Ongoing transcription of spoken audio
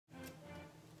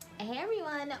Hey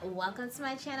everyone, welcome to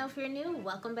my channel. If you're new,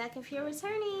 welcome back if you're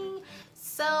returning.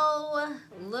 So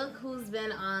look who's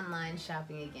been online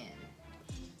shopping again.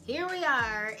 Here we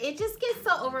are. It just gets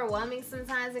so overwhelming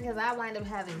sometimes because I wind up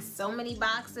having so many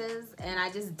boxes and I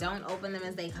just don't open them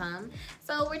as they come.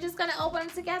 So we're just gonna open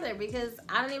them together because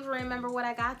I don't even remember what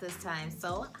I got this time.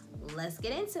 So let's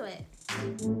get into it.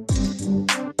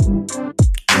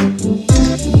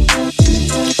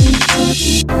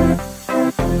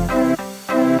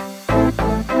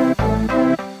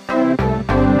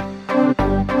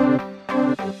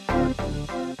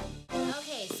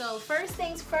 Okay, so first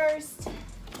things first,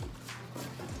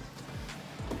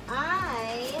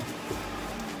 I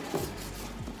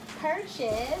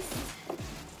purchased,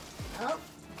 oh,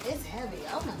 it's heavy.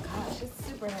 Oh my gosh, it's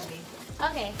super heavy.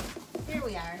 Okay, here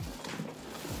we are.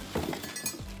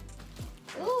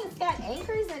 Ooh, it's got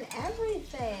anchors and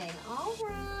everything. All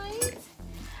right.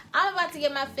 I'm about to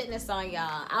get my fitness on,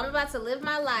 y'all. I'm about to live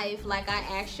my life like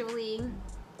I actually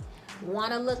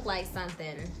want to look like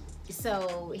something.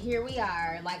 So here we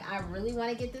are. Like, I really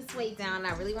want to get this weight down.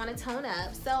 I really want to tone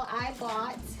up. So I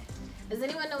bought, does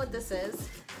anyone know what this is?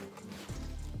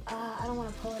 I don't want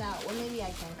to pull it out. Well, maybe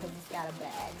I can because it's got a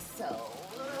bag. So,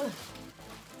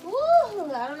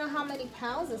 woo, I don't know how many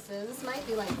pounds this is. This might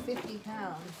be like 50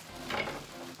 pounds.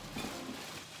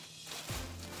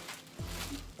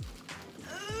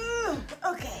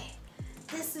 Okay,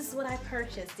 this is what I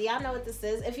purchased. Do y'all know what this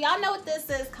is? If y'all know what this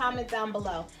is, comment down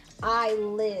below. I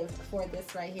live for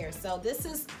this right here. So this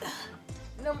is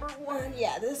number one.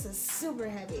 Yeah, this is super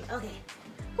heavy. Okay,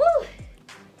 woo.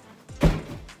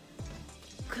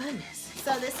 Goodness.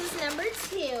 So this is number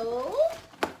two.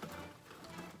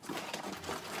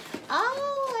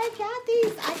 Oh, I got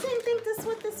these. I didn't think this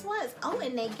what this was. Oh,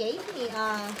 and they gave me,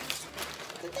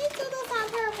 did they do this on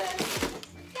purpose?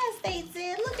 Yes, they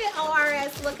did. Look at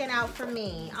ORS looking out for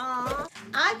me. Aw.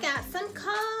 I got some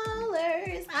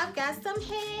colors. I've got some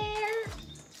hair.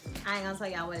 I ain't gonna tell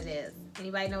y'all what it is.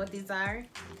 Anybody know what these are?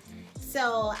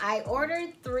 So I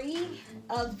ordered 3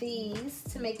 of these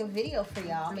to make a video for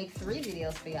y'all. Make 3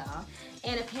 videos for y'all.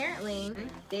 And apparently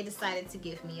they decided to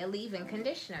give me a leave-in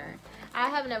conditioner. I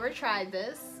have never tried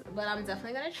this, but I'm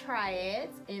definitely gonna try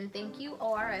it. And thank you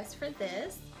ORS for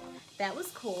this. That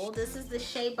was cool. This is the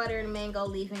Shea Butter and Mango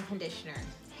Leave-In Conditioner.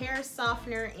 Hair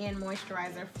softener and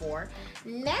moisturizer for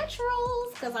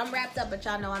naturals. Because I'm wrapped up, but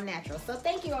y'all know I'm natural. So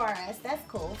thank you, ORS. That's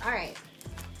cool. All right.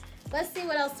 Let's see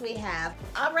what else we have.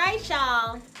 All right,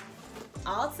 y'all.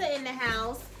 Ulta in the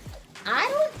house.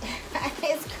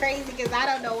 It's crazy because I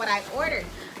don't know what I ordered.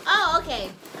 Oh, okay.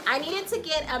 I needed to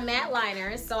get a matte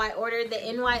liner. So I ordered the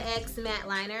NYX matte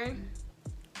liner.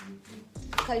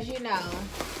 Because, you know,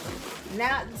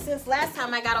 now, since last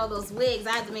time I got all those wigs,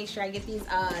 I had to make sure I get these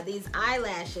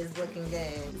eyelashes looking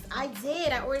good. I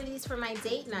did. I ordered these for my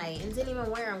date night and didn't even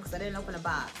wear them because I didn't open a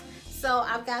box. So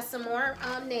I've got some more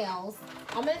nails.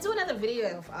 I'm going to do another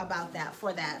video about that,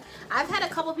 for that. I've had a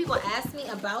couple people ask me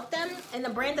about them, and the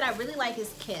brand that I really like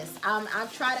is Kiss.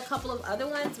 I've tried a couple of other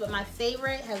ones, but my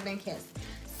favorite has been Kiss.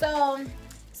 So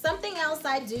something else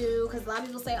I do, because a lot of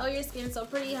people say, oh, your skin's so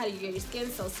pretty. How do you get your skin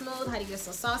so smooth? How do you get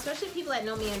so soft? Especially people that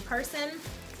know me in person,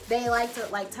 they like to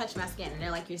touch my skin. And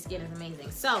they're like, your skin is amazing.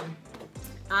 So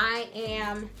I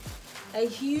am a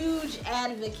huge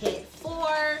advocate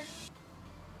for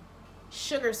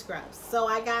sugar scrubs. So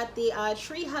I got the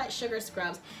Tree Hut sugar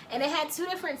scrubs, and it had 2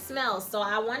 different smells. So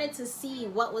I wanted to see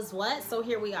what was what. So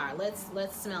here we are. Let's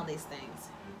smell these things.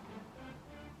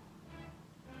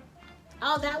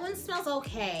 Oh, that one smells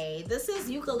okay. This is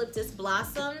Eucalyptus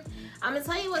Blossom. I'm gonna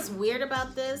tell you what's weird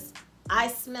about this. I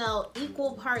smell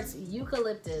equal parts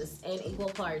eucalyptus and equal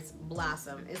parts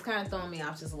blossom. It's kind of throwing me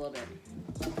off just a little bit.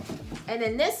 And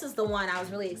then this is the one I was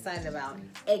really excited about.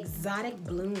 Exotic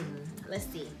Bloom. Let's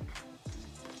see.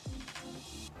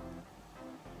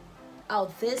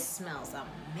 Oh, this smells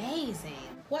amazing.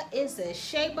 What is this?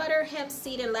 Shea Butter, Hemp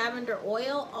Seed, and Lavender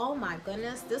Oil. Oh my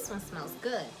goodness, this one smells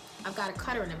good. I've got a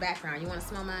cutter in the background. You want to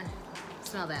smell mine?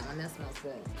 Smell that one. That smells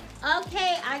good.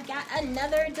 Okay, I got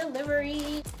another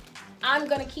delivery. I'm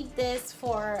going to keep this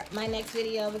for my next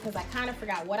video because I kind of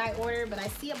forgot what I ordered, but I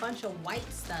see a bunch of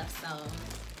white stuff,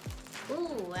 so.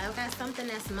 Ooh, I've got something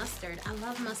that's mustard. I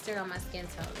love mustard on my skin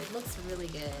tone. It looks really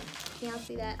good. Can y'all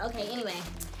see that? Okay, anyway.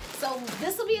 So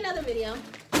this will be another video.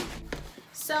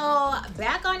 So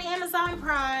back on Amazon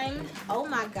Prime, oh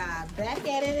my God, back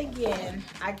at it again.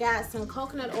 I got some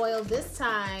coconut oil. This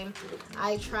time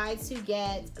I tried to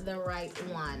get the right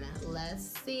one.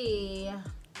 Let's see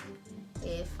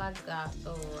if I got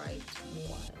the right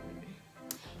one.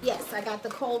 Yes, I got the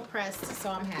cold pressed,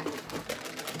 so I'm happy.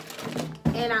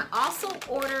 And I also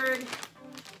ordered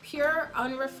pure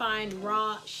unrefined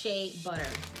raw shea butter.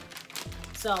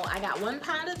 So I got 1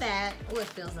 pound of that. Oh, it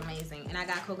feels amazing. And I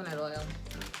got coconut oil.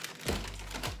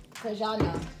 Cause y'all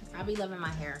know, I be loving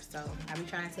my hair, so I be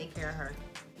trying to take care of her.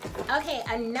 Okay,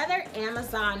 another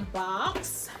Amazon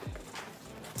box.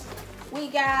 We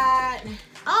got,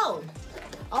 oh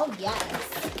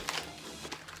yes.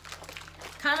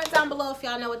 Comment down below if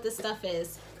y'all know what this stuff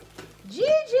is.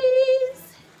 GG's.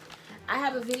 I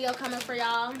have a video coming for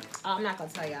y'all. Oh, I'm not gonna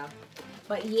tell y'all.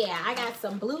 But yeah, I got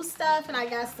some blue stuff and I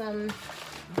got some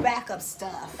backup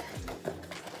stuff.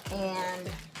 And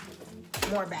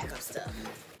more backup stuff.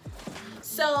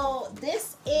 So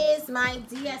this is my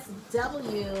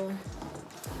DSW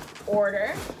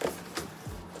order.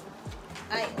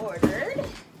 I ordered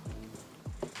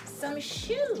some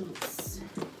shoes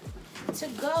to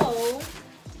go.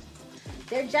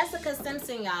 They're Jessica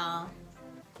Simpson, y'all.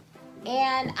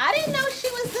 And I didn't know she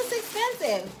was this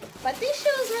expensive. But these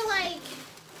shoes were like,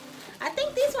 I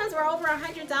think these ones were over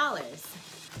 $100.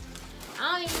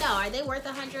 I don't even know. Are they worth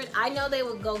 $100? I know they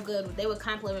would go good. They would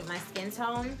complement my skin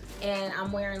tone. And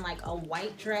I'm wearing like a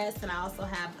white dress. And I also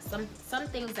have some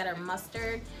things that are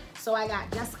mustard. So I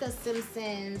got Jessica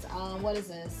Simpson's, what is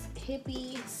this?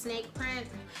 Hippie snake print.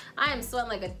 I am sweating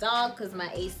like a dog because my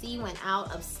AC went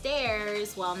out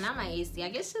upstairs. Well, not my AC. I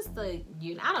guess just the,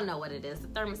 I don't know what it is. The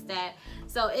thermostat.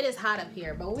 So it is hot up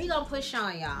here. But we gonna push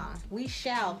on, y'all. We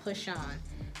shall push on.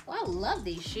 Oh, I love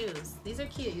these shoes. These are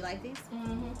cute. You like these?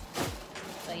 Mm-hmm.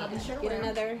 So yeah, sure get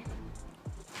another.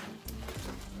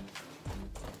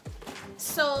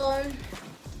 So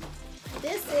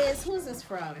this is, who's this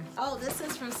from? Oh, this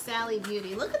is from Sally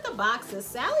Beauty. Look at the boxes.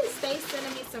 Sally stays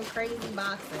sending me some crazy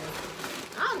boxes.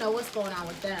 I don't know what's going on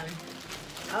with them.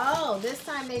 Oh, this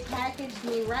time they packaged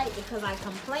me right because I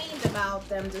complained about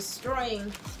them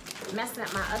destroying, messing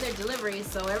up my other deliveries.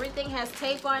 So everything has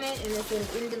tape on it and it's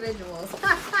in individuals.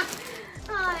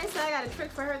 Oh, they said I got a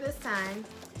trick for her this time.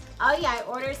 Oh yeah, I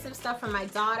ordered some stuff for my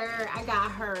daughter. I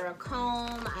got her a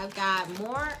comb. I've got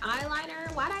more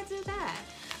eyeliner. Why'd I do that?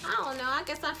 I don't know. I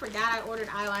guess I forgot I ordered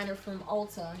eyeliner from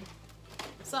Ulta.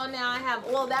 So now I have,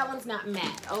 well, that one's not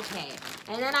matte. Okay.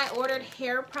 And then I ordered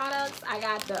hair products. I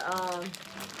got the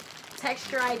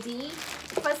Texture ID.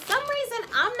 For some reason,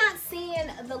 I'm not seeing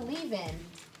the leave-in.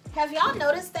 Have y'all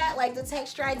noticed that? Like the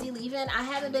Texture ID leave-in, I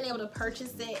haven't been able to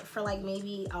purchase it for like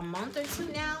maybe a month or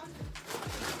two now.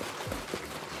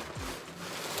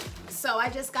 So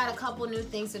I just got a couple new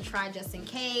things to try just in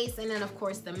case. And then of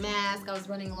course the mask. I was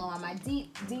running low on my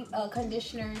deep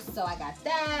conditioners. So I got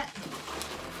that.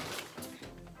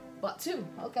 Bought 2,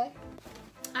 okay.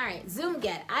 All right, Zoom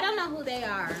Get. I don't know who they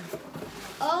are.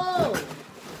 Oh,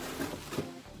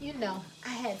 you know, I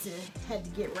had to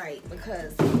get right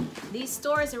because these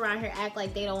stores around here act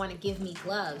like they don't want to give me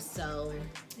gloves. So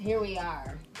here we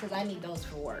are, because I need those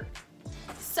for work.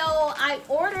 So I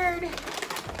ordered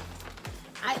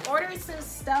some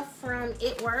stuff from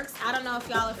It Works. I don't know if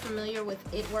y'all are familiar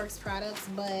with It Works products,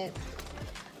 but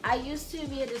I used to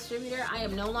be a distributor. I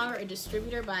am no longer a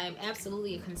distributor, but I am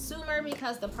absolutely a consumer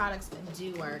because the products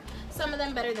do work. Some of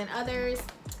them better than others,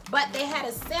 but they had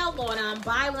a sale going on,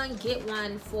 buy one, get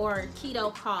one for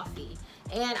keto coffee.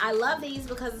 And I love these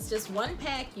because it's just one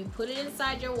pack. You put it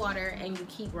inside your water and you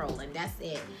keep rolling. That's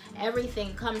it.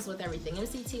 Everything comes with everything.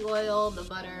 MCT oil, the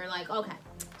butter, like, okay.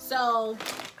 So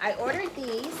I ordered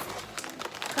these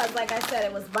because like I said,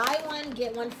 it was buy one,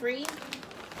 get one free.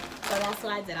 So that's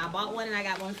what I did. I bought one and I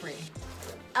got one free.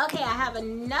 Okay, I have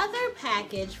another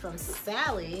package from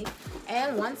Sally.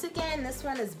 And once again, this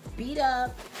one is beat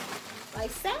up. Like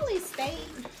Sally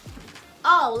stayed.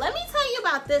 Oh, let me tell you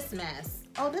about this mess.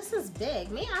 Oh, this is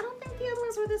big. Man, I don't think the other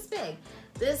ones were this big.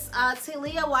 This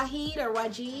Talia Wajid or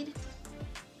Wajid.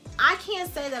 I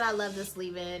can't say that I love this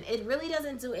leave-in. It really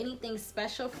doesn't do anything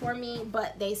special for me,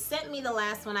 but they sent me the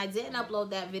last one. I didn't upload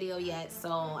that video yet,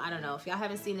 so I don't know if y'all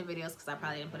haven't seen the videos because I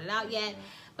probably didn't put it out yet.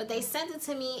 But they sent it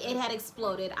to me. It had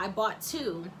exploded. I bought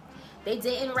 2. They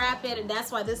didn't wrap it, and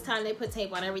that's why this time they put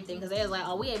tape on everything because they was like,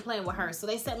 oh, we ain't playing with her. So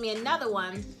they sent me another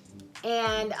one,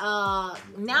 and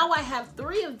now I have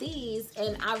 3 of these,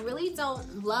 and I really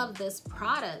don't love this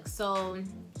product. So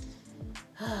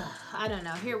I don't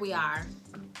know. Here we are.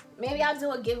 Maybe I'll do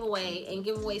a giveaway and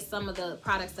give away some of the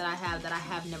products that I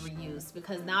have never used,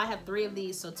 because now I have 3 of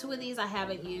these. So 2 of these I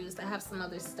haven't used. I have some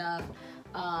other stuff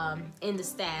in the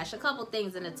stash, a couple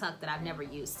things in the tuck that I've never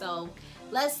used. So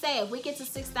let's say if we get to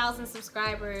 6,000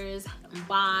 subscribers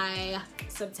by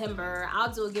September,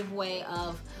 I'll do a giveaway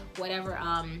of whatever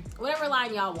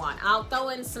line y'all want. I'll throw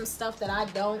in some stuff that I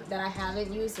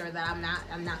haven't used or that I'm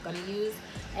not gonna use,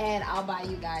 and I'll buy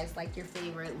you guys like your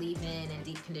favorite leave-in and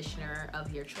deep conditioner of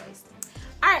your choice.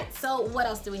 All right, so what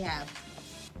else do we have?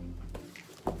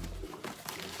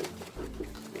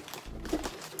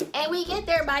 And we get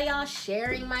there by y'all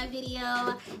sharing my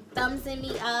video, thumbsing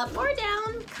me up or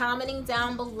down, commenting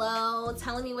down below,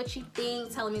 telling me what you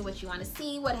think, telling me what you want to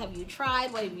see, what have you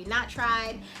tried, what have you not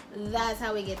tried. That's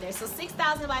how we get there. So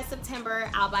 6,000 by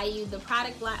September, I'll buy you the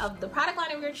product line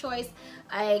of your choice,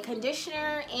 a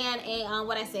conditioner and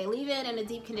a leave-in and a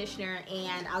deep conditioner,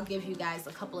 and I'll give you guys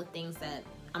a couple of things that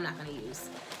I'm not going to use.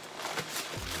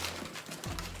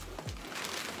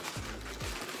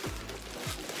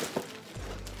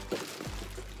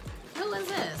 Who is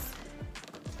this?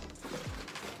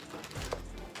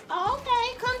 Oh,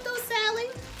 okay, come through, Sally.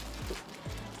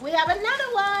 We have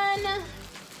another one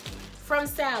from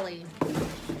Sally.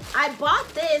 I bought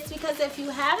this because if you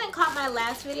haven't caught my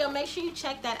last video, make sure you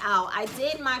check that out. I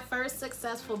did my first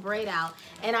successful braid out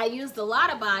and I used a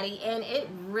lot of body and it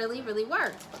really, really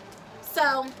worked.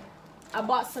 So I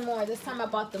bought some more. This time I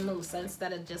bought the mousse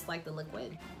instead of just like the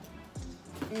liquid.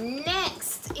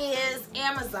 Next is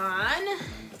Amazon.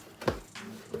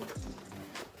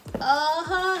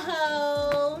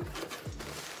 Oh,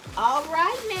 all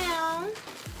right now,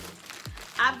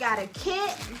 I've got a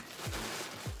kit.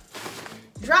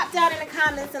 Drop down in the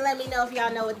comments and let me know if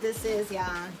y'all know what this is,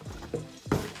 y'all.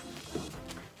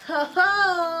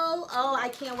 Oh, I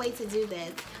can't wait to do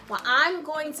this. Well, I'm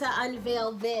going to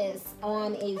unveil this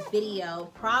on a video,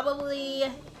 probably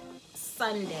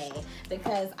Sunday,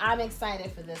 because I'm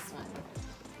excited for this one.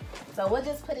 So we'll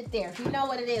just put it there. If you know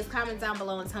what it is, comment down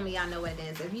below and tell me y'all know what it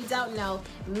is. If you don't know,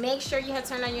 make sure you have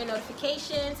turned on your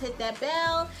notifications, hit that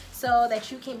bell so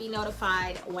that you can be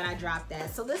notified when I drop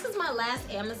that. So this is my last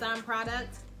Amazon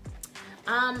product.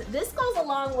 This goes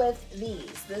along with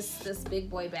these, this big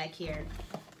boy back here.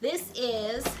 This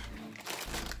is,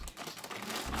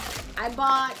 I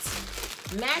bought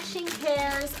matching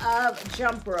pairs of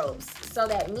jump ropes so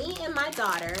that me and my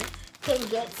daughter can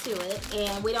get to it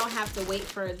and we don't have to wait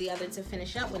for the other to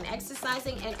finish up when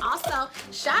exercising. And also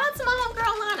shout out to my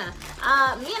homegirl Lana.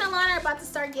 Me and Alana are about to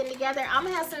start getting together. I'm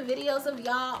gonna have some videos of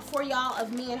y'all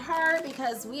of me and her,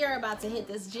 because we are about to hit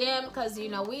this gym, because you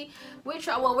know we're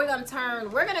gonna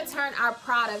turn our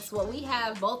products, what we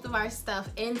have, both of our stuff,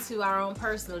 into our own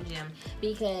personal gym,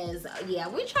 because yeah,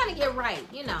 we're trying to get right,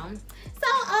 you know. So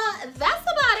that's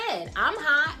about it. I'm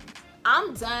hot,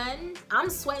 I'm done. I'm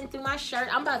sweating through my shirt.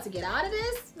 I'm about to get out of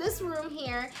this room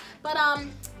here. But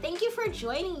thank you for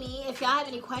joining me. If y'all have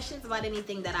any questions about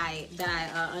anything that I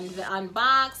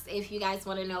unboxed, if you guys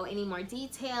want to know any more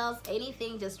details,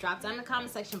 anything, just drop down in the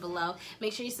comment section below.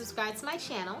 Make sure you subscribe to my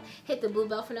channel. Hit the blue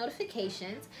bell for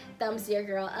notifications. Thumbs your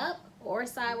girl up or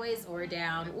sideways or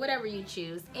down, whatever you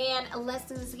choose. And let's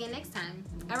do this again next time.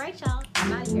 All right, y'all.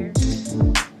 I'm out of here.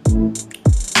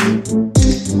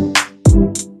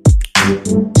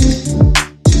 Thank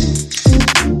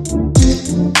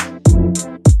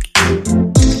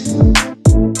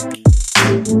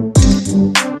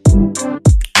you.